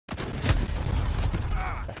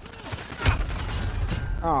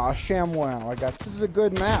Aw, ShamWow. I got. This is a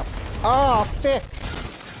good map. Ah, thick.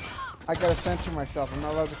 I gotta censor myself. I'm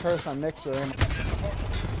not allowed to curse on Mixer. And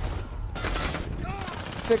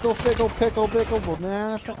pickle, pickle, pickle, pickle,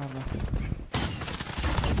 banana. I don't know.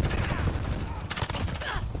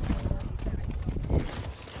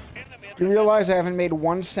 You realize I haven't made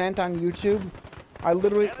 1 cent on YouTube? I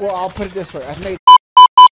literally. Well, I'll put it this way. I've made.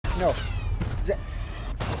 No.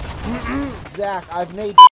 Zach, I've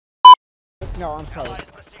made. No, I'm sorry.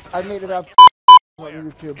 I've made about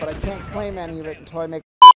on YouTube, but I can't claim any of it until I make.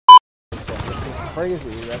 It's crazy.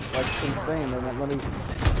 That's like insane. They won't let me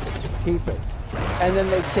keep it. And then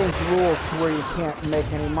they changed the rules to where you can't make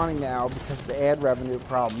any money now because of the ad revenue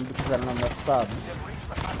problem because I don't have enough subs.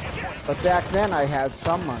 But back then I had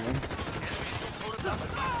some money.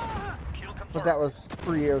 But that was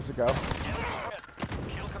 3 years ago.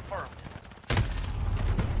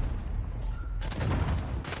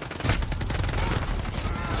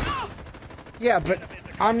 Yeah, but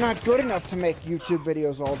I'm not good enough to make YouTube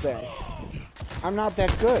videos all day. I'm not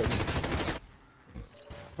that good.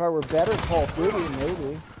 If I were better, Call of Duty,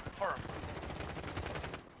 maybe.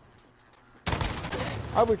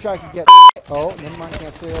 I wish I could get. Oh, never mind.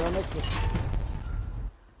 Can't say that on Mixer.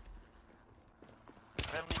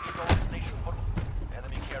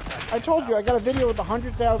 I told you I got a video with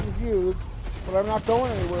 100,000 views, but I'm not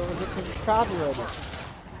going anywhere with it because it's copyrighted.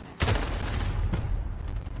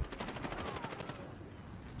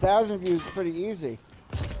 1,000 views is pretty easy.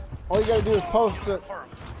 All you gotta do is post it.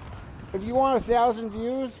 If you want 1,000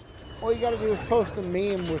 views, all you gotta do is post a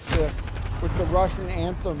meme with the Russian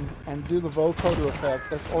anthem and do the vocoder effect.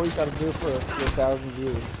 That's all you gotta do for 1,000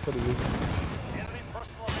 views. It's pretty easy.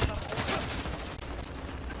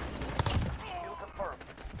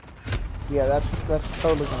 Yeah, that's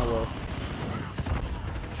totally gonna work.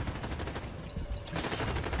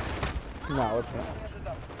 No, it's not.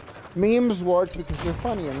 Memes work because they're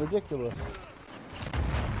funny and ridiculous.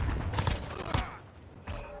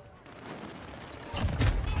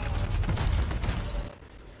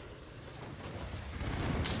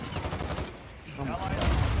 Oh my God.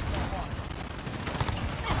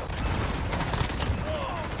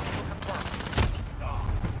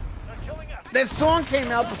 That song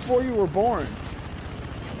came out before you were born.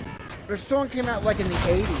 The song came out like in the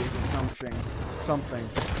 80s or something.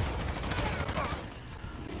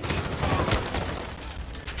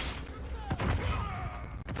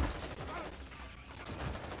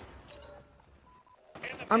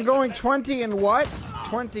 I'm going 20 and what?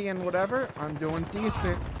 20 and whatever. I'm doing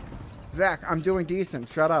decent. Zach, I'm doing decent.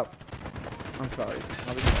 Shut up. I'm sorry.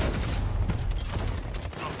 I'll be quiet.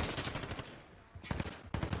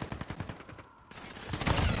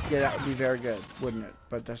 Yeah, that would be very good, wouldn't it?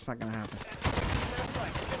 But that's not going to happen.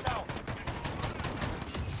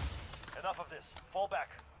 Enough of this. Fall back.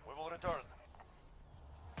 We will return.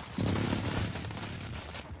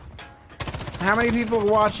 How many people are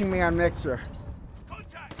watching me on Mixer?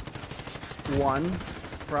 1,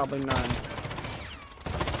 probably none.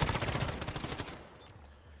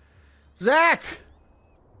 Zach!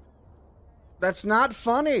 That's not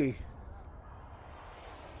funny.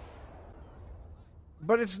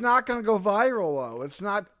 But it's not gonna go viral though. It's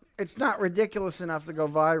not ridiculous enough to go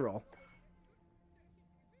viral.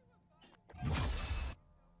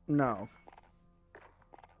 No.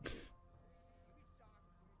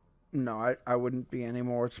 No, I wouldn't be any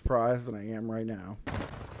more surprised than I am right now.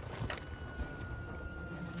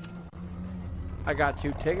 I got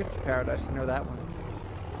 2 tickets to Paradise. I know that one.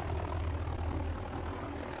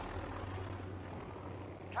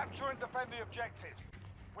 Capture and defend the objective.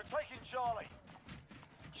 We're taking Charlie.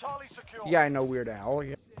 Charlie secure. Yeah, I know Weird Al.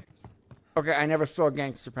 Yeah. Okay, I never saw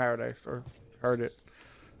Gangster Paradise or heard it.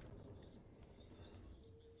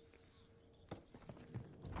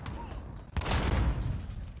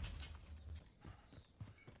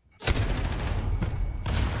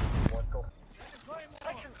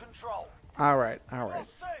 Taking control. All right, all right.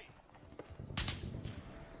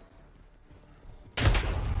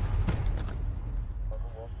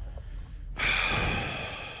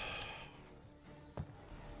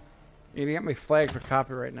 You get me flagged for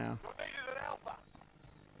copyright now.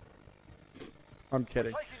 I'm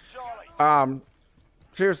kidding.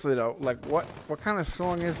 Seriously though, like what kind of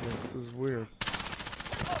song is this? This is weird.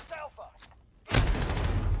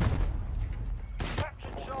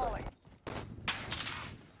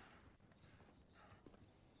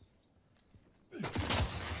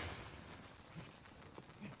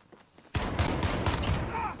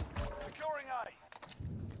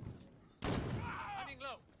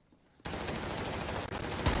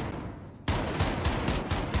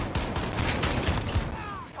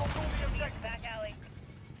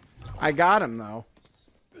 I got him though.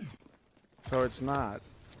 So it's not.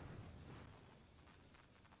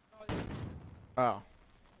 Oh.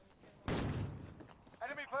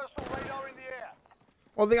 Enemy personal radar in the air.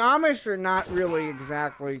 Well, the Amish are not really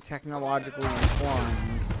exactly technologically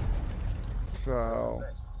inclined. So.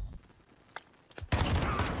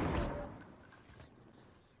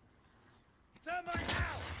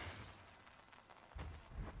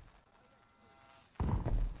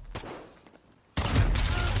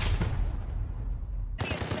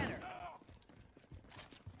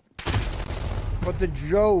 But the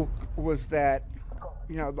joke was that,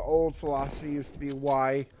 you know, the old philosophy used to be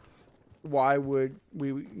why would we,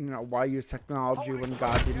 you know, why use technology when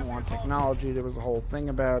God didn't want technology? There was a whole thing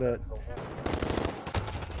about it.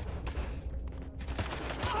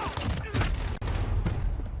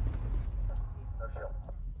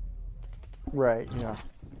 Right, yeah.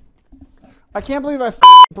 I can't believe I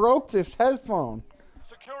broke this headphone.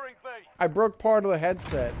 Securing B. I broke part of the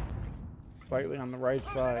headset. Slightly on the right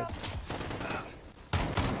side.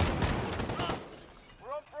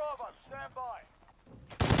 We're on Bravo. Stand by.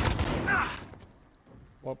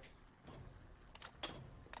 Whoops.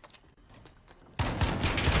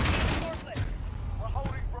 We're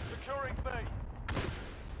holding from securing B.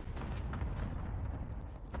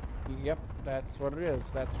 Yep, that's what it is.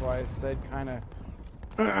 That's why I said kind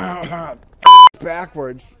of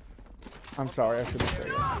backwards. I'm sorry, I shouldn't say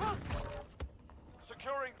that.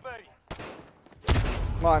 Securing B.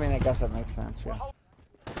 Well, I mean, I guess that makes sense, yeah.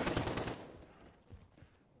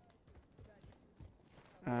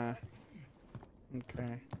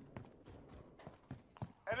 Okay.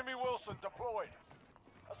 Enemy Wilson deployed.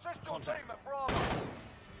 Assist your team at Bravo.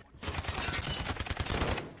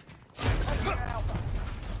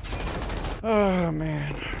 Oh,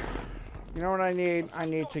 man. You know what I need? I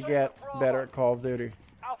need to get better at Call of Duty.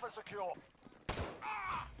 Alpha secure.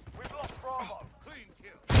 We've lost Bravo. Clean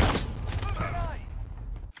kill.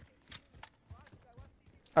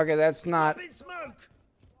 Okay, that's not...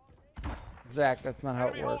 Zach, that's not how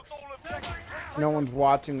it works. No one's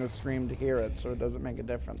watching the stream to hear it, so it doesn't make a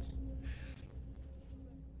difference.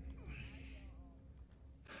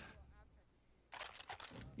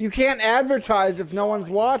 You can't advertise if no one's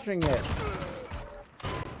watching it.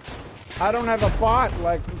 I don't have a bot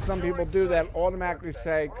like some people do that automatically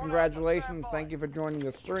say, congratulations, thank you for joining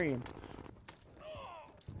the stream.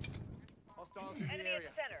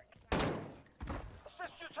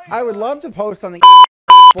 I would love to post on the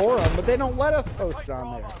forum, but they don't let us post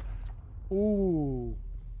on there. Ooh,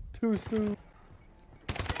 too soon.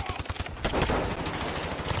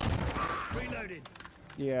 Reloading.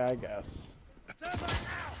 Yeah, I guess.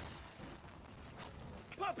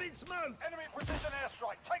 Popping smoke. Enemy precision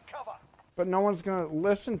airstrike. Take cover. But no one's gonna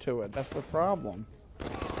listen to it. That's the problem.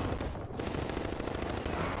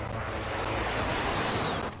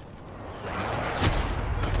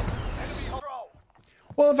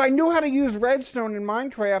 Well, if I knew how to use redstone in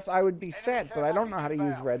Minecraft, I would be set, but I don't know how to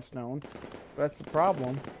use redstone. That's the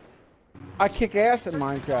problem. I kick ass at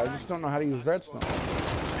Minecraft, I just don't know how to use redstone.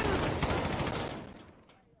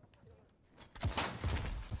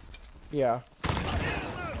 Yeah.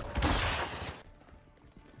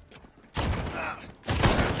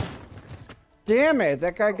 Damn it,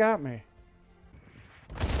 that guy got me.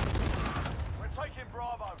 We're taking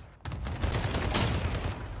Bravo.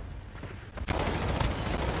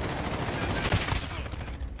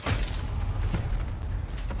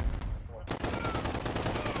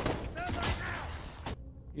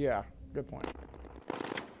 Yeah, good point.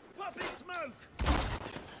 Popping smoke.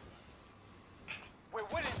 We're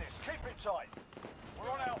winning this. Keep it tight. We're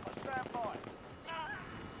on Alpha. Stand by.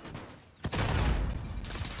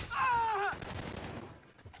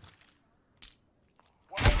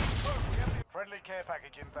 Friendly care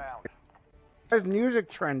package inbound. There's music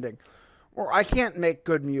trending. Well, I can't make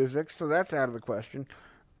good music, so that's out of the question.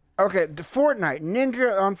 Okay, the Fortnite.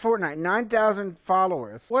 Ninja on Fortnite. 9,000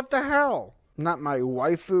 followers. What the hell? Not my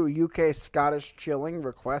waifu UK Scottish chilling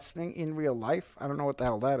requesting in real life. I don't know what the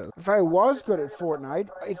hell that is. If I was good at Fortnite,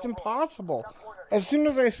 it's impossible. As soon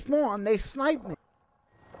as I spawn, they snipe me.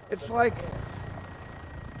 It's like...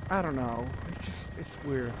 I don't know. It's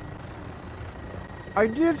weird. I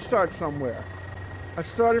did start somewhere. I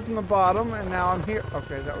started from the bottom, and now I'm here.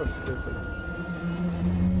 Okay, that was stupid.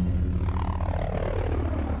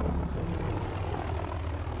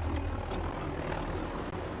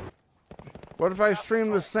 What if I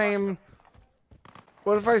stream the same...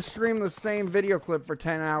 What if I stream the same video clip for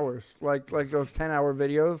 10 hours? Like those 10-hour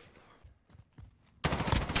videos?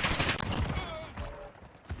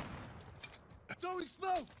 Throwing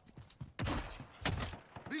smoke.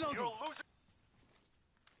 Reloading.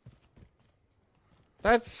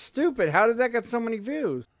 That's stupid. How did that get so many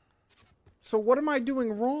views? So what am I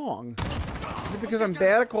doing wrong? Is it because I'm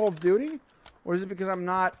bad at Call of Duty? Or is it because I'm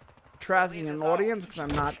not tracking an audience because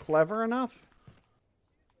I'm not clever enough?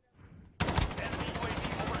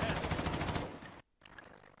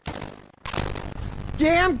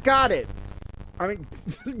 Damn, got it! I mean,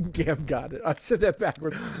 damn, got it. I said that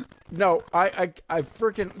backwards. No, I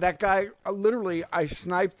freaking, that guy, literally, I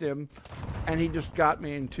sniped him, and he just got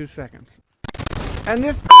me in 2 seconds. And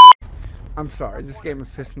this, I'm sorry, this game is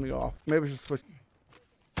pissing me off. Maybe I should switch.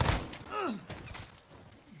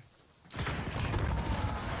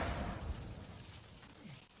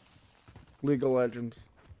 League of Legends.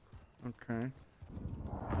 Okay.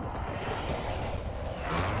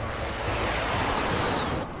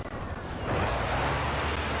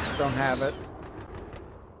 Don't have it.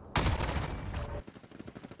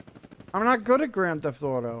 I'm not good at Grand Theft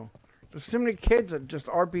Auto. There's too many kids that just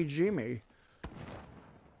RPG me.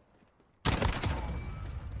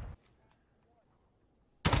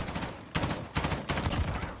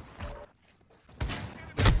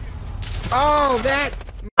 Oh, that!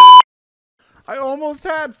 I almost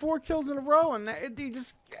had 4 kills in a row, and that, he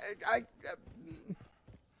just...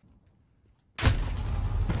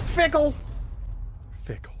 Fickle!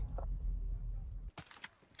 Fickle.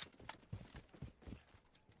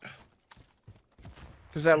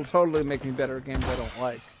 Because that'll totally make me better at games I don't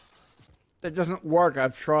like. That doesn't work,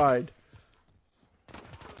 I've tried.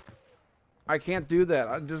 I can't do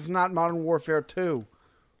that. This is not Modern Warfare 2.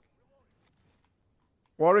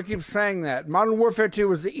 Why do I keep saying that? Modern Warfare 2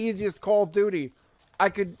 was the easiest Call of Duty. I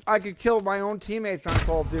could kill my own teammates on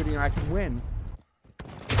Call of Duty and I could win.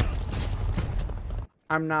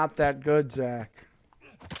 I'm not that good, Zach.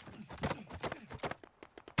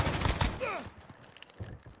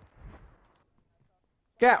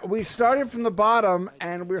 Yeah, we started from the bottom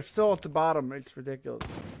and we're still at the bottom. It's ridiculous.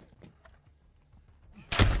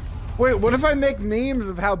 Wait, what if I make memes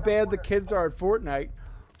of how bad the kids are at Fortnite?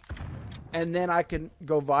 And then I can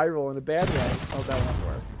go viral in a bad way. Oh, that won't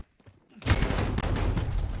work.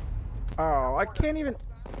 Oh, I can't even...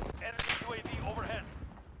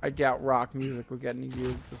 I doubt rock music will get any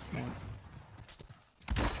views at this point.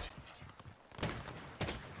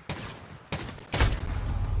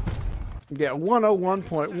 Yeah,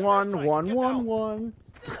 101.1111.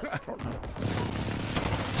 I don't know.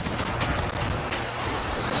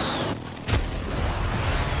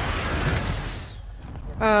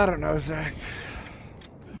 I don't know, Zach.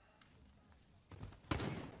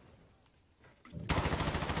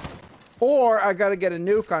 Or I gotta get a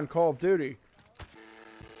nuke on Call of Duty.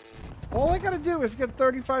 All I gotta do is get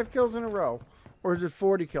 35 kills in a row. Or is it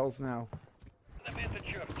 40 kills now? I'm at the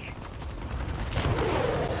church. Yeah.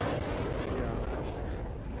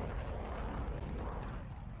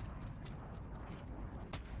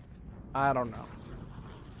 I don't know.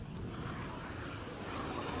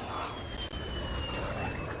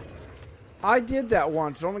 I did that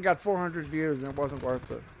once. It only got 400 views and it wasn't worth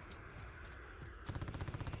it.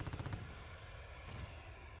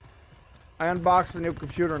 I unboxed the new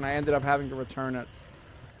computer and I ended up having to return it.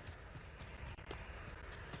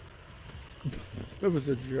 It was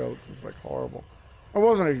a joke. It was like horrible. It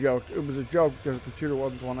wasn't a joke. It was a joke because the computer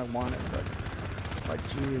wasn't the one I wanted. But it's like,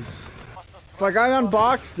 jeez. It's like I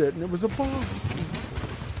unboxed it and it was a box.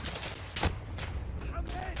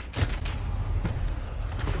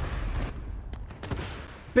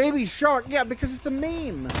 Baby Shark, yeah, because it's a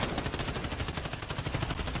meme.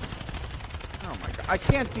 Oh my god, I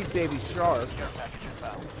can't beat Baby Shark.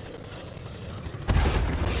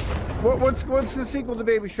 What's the sequel to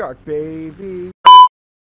Baby Shark? Baby.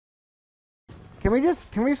 Can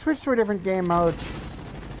we switch to a different game mode?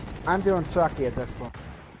 I'm doing sucky at this one.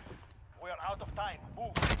 We are out of time.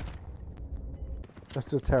 Move.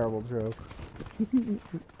 That's a terrible joke.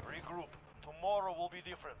 Regroup. Tomorrow will be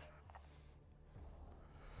different.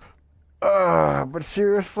 But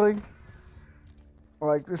seriously?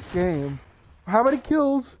 Like this game. How many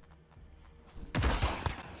kills?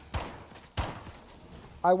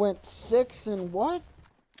 I went 6 and what?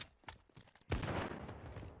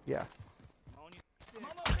 Yeah.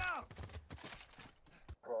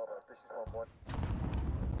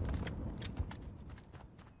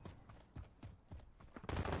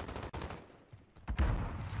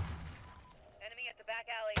 Enemy at the back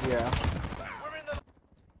alley. Yeah. We're in the...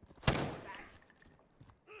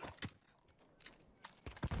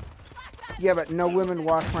 Yeah, but no women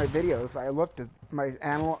watch my videos. I looked at my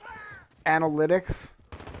analytics,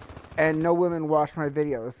 and no women watch my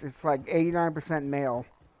videos. It's like 89% male.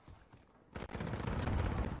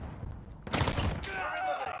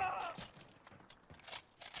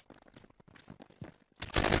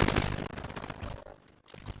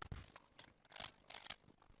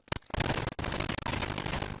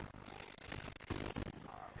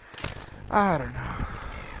 I don't know.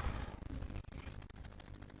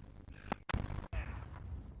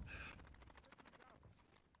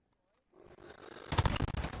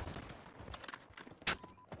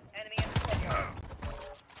 Enemy in the courtyard.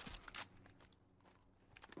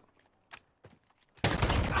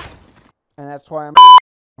 And that's why I'm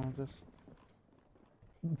on this.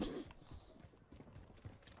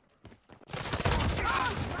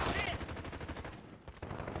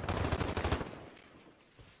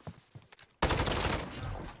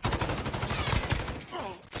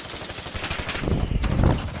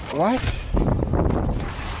 What?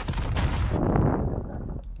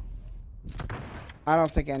 I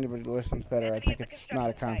don't think anybody listens better. I think it's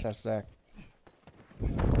not a contest, Zach. Be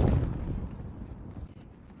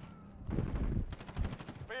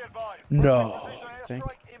advised. No, Precision I think.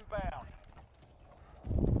 airstrike inbound.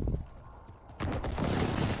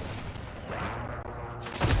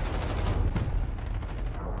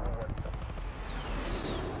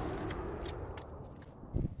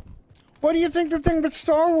 What do you think the thing with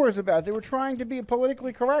Star Wars about? They were trying to be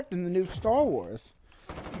politically correct in the new Star Wars.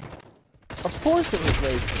 Of course it was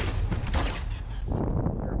racist.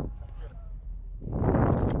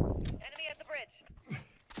 Enemy at the bridge.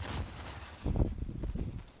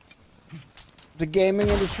 The gaming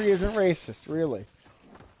industry isn't racist, really.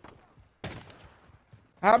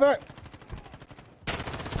 How about...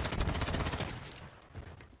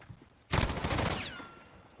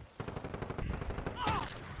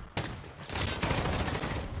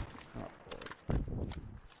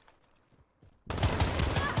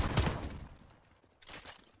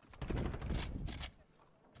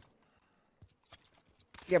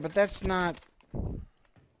 Yeah, but that's not...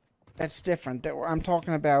 That's different. I'm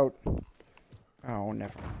talking about... Oh,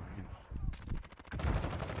 never mind.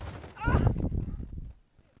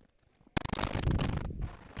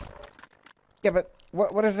 Yeah, but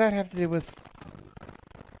what does that have to do with...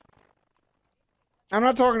 I'm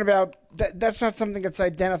not talking about... That's not something that's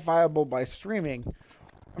identifiable by streaming.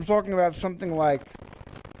 I'm talking about something like...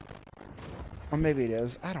 Or maybe it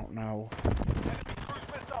is. I don't know. Enemy cruise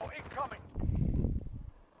missile incoming.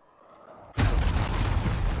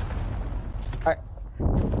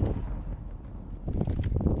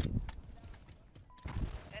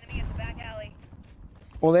 Enemy in the back alley.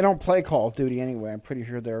 Well, they don't play Call of Duty anyway. I'm pretty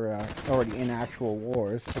sure they're already in actual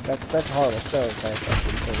wars. But that's hard to say.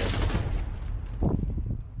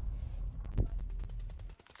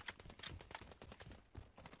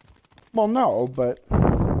 Well, no, but...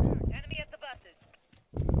 Enemy at the buses.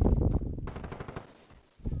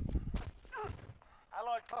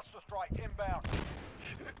 Allied cluster strike inbound.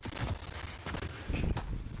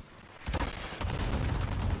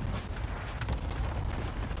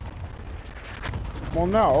 Well,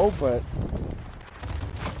 no, but...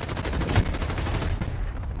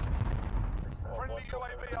 Friendly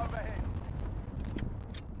UAV overhead.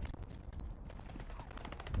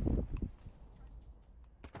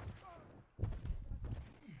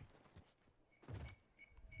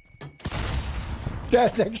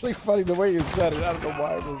 That's actually funny the way you said it. I don't know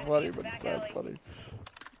why it was funny, but it sounds funny.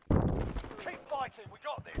 Keep fighting. We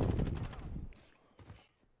got this.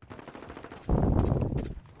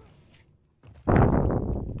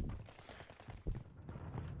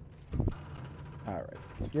 Alright.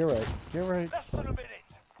 You're right. You're right. Less than a minute.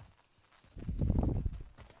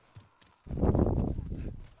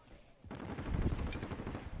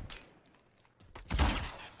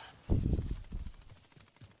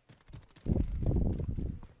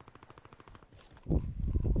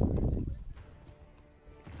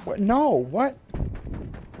 What? No, what? Oh,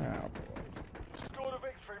 boy. Scored a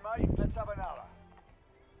victory, mate. Let's have another.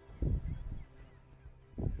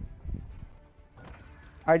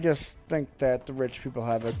 I just think that the rich people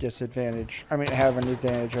have a disadvantage. I mean, have an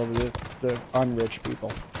advantage over the unrich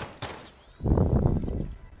people.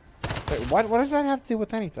 Wait, what does that have to do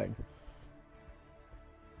with anything?